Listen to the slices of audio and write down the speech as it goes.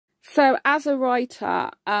So as a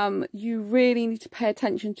writer, you really need to pay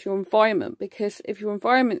attention to your environment, because if your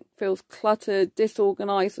environment feels cluttered,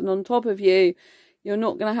 disorganized, and on top of you, you're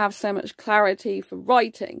not going to have so much clarity for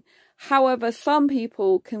writing. However, some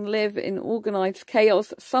people can live in organized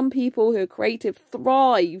chaos. Some people who are creative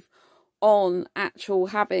thrive on actual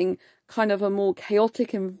having kind of a more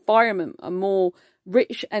chaotic environment, a more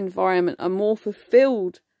rich environment, a more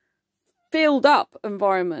filled up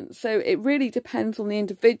environment. So it really depends on the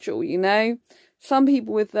individual, you know. Some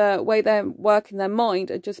people, with the way they work in their mind,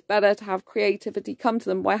 are just better to have creativity come to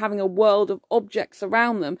them by having a world of objects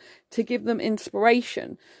around them to give them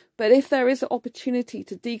inspiration. But if there is an opportunity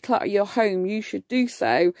to declutter your home, you should do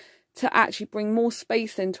so, to actually bring more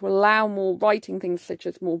space in, to allow more writing things, such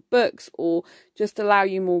as more books, or just allow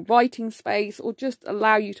you more writing space, or just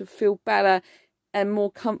allow you to feel better and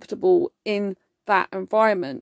more comfortable in that environment.